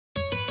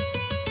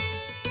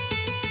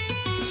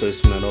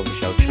Assessment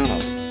Official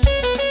Channel.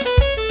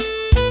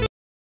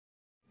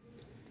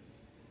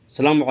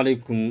 Assalamu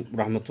alaikum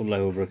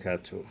rahmatullahi wa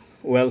barakatuh.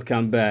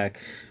 Welcome back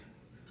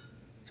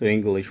to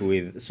English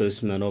with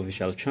Assessment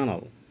Official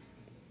Channel.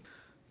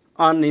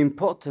 An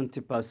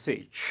important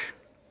passage.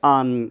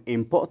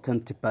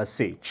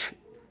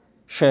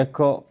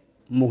 Sheeko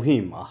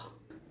muhiim ah.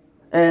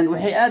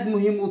 waxay aad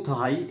muhiim u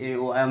tahay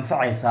oo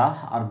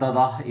anfacaysa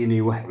ardada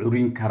inay wax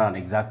urin karaan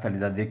exactly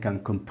that they can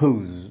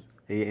compose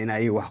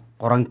inay wax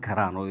qoran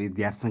karaan oo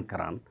diyaarsan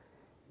karaan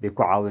bay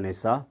ku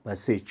caawinaysaa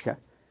passage-ka.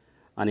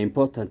 An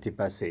important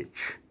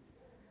passage.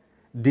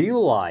 Do you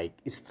like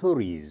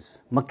stories?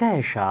 Ma ka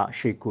heshaa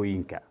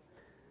sheekooyinka?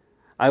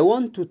 I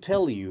want to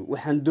tell you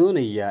waxaan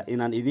doonayaa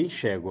inaan idin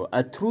sheego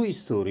a true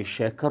story,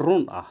 sheeko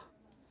run ah.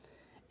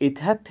 It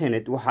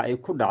happened waxa ay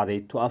ku dhacday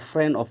to a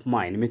friend of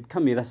mine, mid ka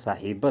mid ah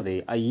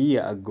saaxiibaday, a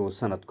year ago,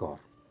 sanad ka hor.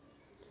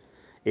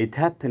 It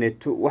happened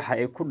to waxa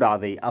ay ku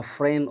dhacday a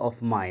friend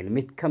of mine,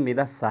 mid ka mid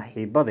ah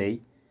saaxiibaday,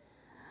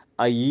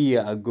 a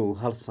year ago,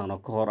 hal sano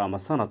ka hor ama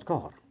sanad ka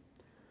hor.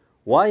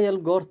 While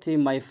goortii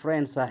my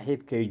friend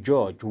saaxiibkay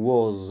George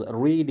was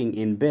reading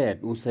in bed,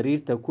 uu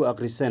sariirta ku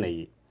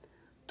akhrisanayay,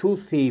 two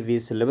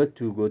thieves, laba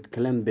tuugood,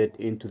 climbed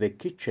into the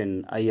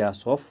kitchen, ayaa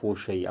soo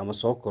fuushay ama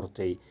soo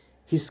kortay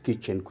his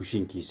kitchen,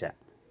 kushiinkiisa.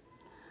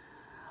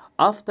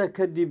 After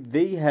kadib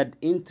they had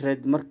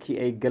entered,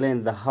 markii ay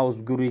galeen the house,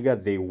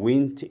 guriga, they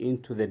went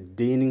into the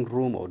dining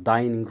room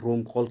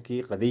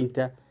qolkii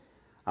qadaynta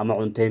ama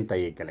cuntaynta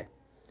ayay galeen.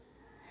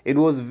 It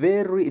was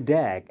very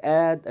dark,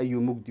 aad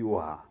ayuu mugdi u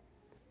ahaa.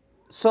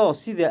 So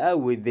sida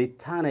awgeed they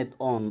turned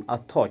on a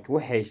torch,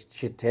 waxay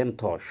shiteen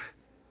torch.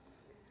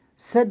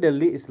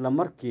 Suddenly isla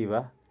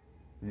markiiba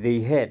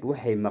they heard,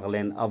 waxay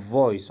maqleen a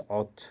voice,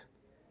 cod,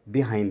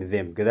 behind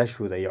them,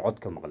 gadaashooda ayay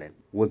cod ka maqleen.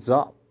 What's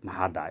up?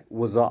 Maxaa dhacay?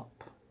 What's up?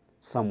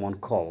 Someone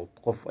called,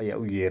 qof ayaa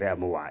u yeeray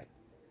ama wacay.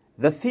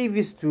 The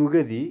thieves,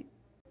 tuugadii,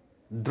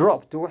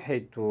 dropped,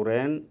 waxay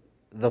tuureen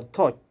the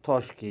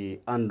torchkii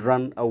and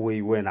ran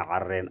away, wayna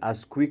carareen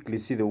as quickly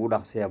sida ugu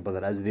dhaqsiya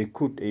badan as they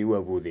could ay u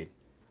awoodeen.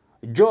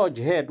 George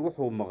heard,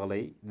 wuxuu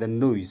maqlay the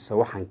noise,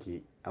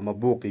 sawaxankii ama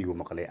buuqiyuu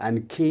maqlay,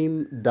 and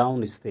came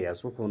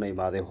downstairs, wuxuuna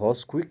imaaday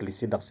hoos quickly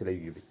si dhaqsi la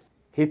yimid.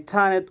 He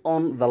turned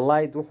on the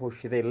light, wuxuu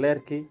shiday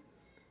leerkii,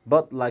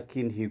 but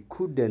laakiin he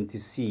couldn't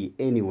see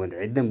anyone,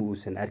 cidna ma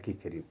uusan arki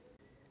karin.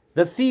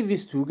 The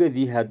thieves,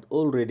 tuugadii, had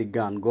already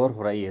gone, goor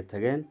hore ayay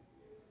tageen,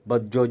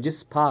 but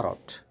George's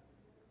parrotka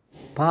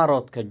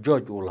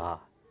George uu lahaa,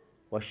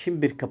 waa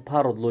shimbirka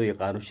parrot loo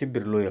yaqaano,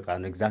 shimbir loo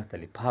yaqaano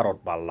exactly,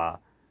 parrot baa lahaa.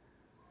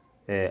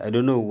 I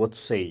don't know what to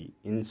say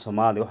in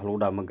Somali, wax lagu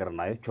dhaha ma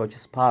garanayo.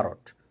 George's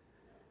parrot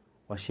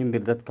waa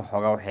shimbir dadka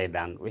xoogaa waxay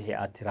dhaan wixii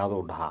aad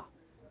tiraado u dhahaa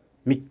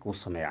mig uu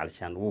sameeyo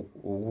calishaan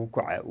uu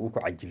ku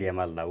cajiliya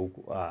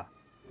maalna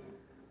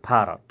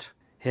parrot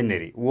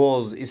Henry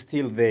was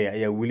still there,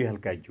 ayaa weli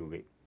halkaa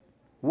joogay.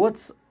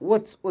 What's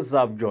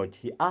up, George?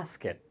 He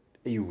asked,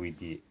 ayuu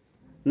weydiiyey.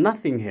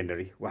 Nothing,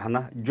 Henry,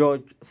 waxna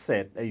George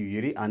said, ayuu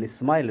yiri, and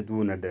smiled,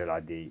 wuuna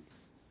dheelcadeeyey.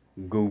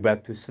 Go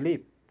back to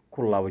sleep,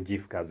 ku laabo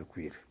jiifkaada ku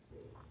yiri.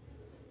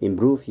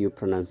 Improve your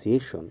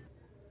pronunciation.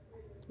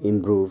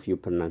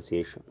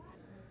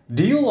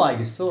 Do you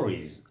like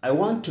stories? I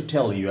want to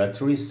tell you a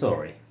true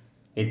story.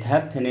 It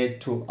happened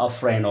to a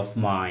friend of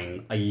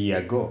mine a year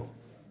ago.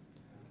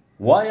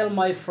 While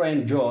my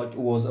friend George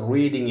was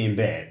reading in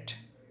bed,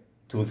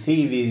 two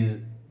thieves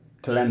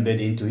climbed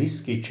into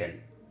his kitchen.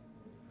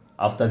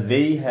 After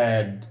they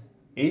had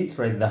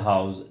entered the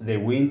house, they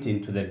went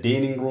into the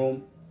dining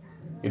room.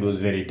 It was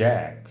very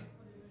dark.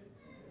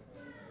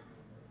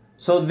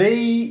 So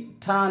they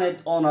turned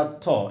on a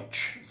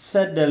torch.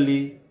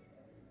 Suddenly,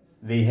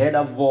 they heard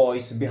a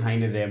voice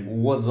behind them.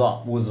 What's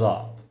up?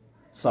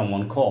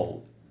 Someone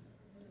called.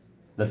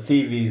 The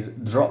thieves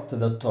dropped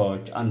the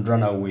torch and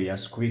ran away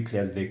as quickly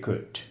as they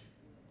could.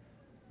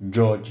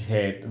 George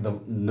heard the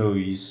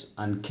noise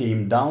and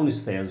came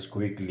downstairs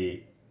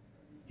quickly.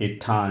 He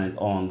turned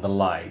on the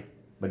light,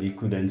 but he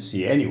couldn't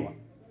see anyone.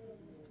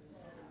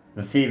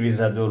 The thieves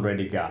had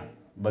already gone,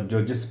 but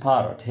George's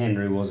parrot,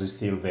 Henry, was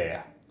still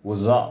there.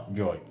 What's up,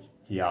 George?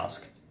 He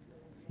asked.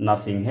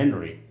 Nothing,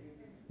 Henry,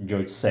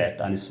 George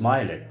said and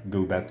smiled.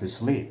 Go back to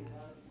sleep.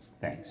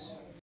 Thanks.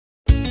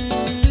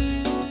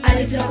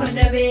 Alif la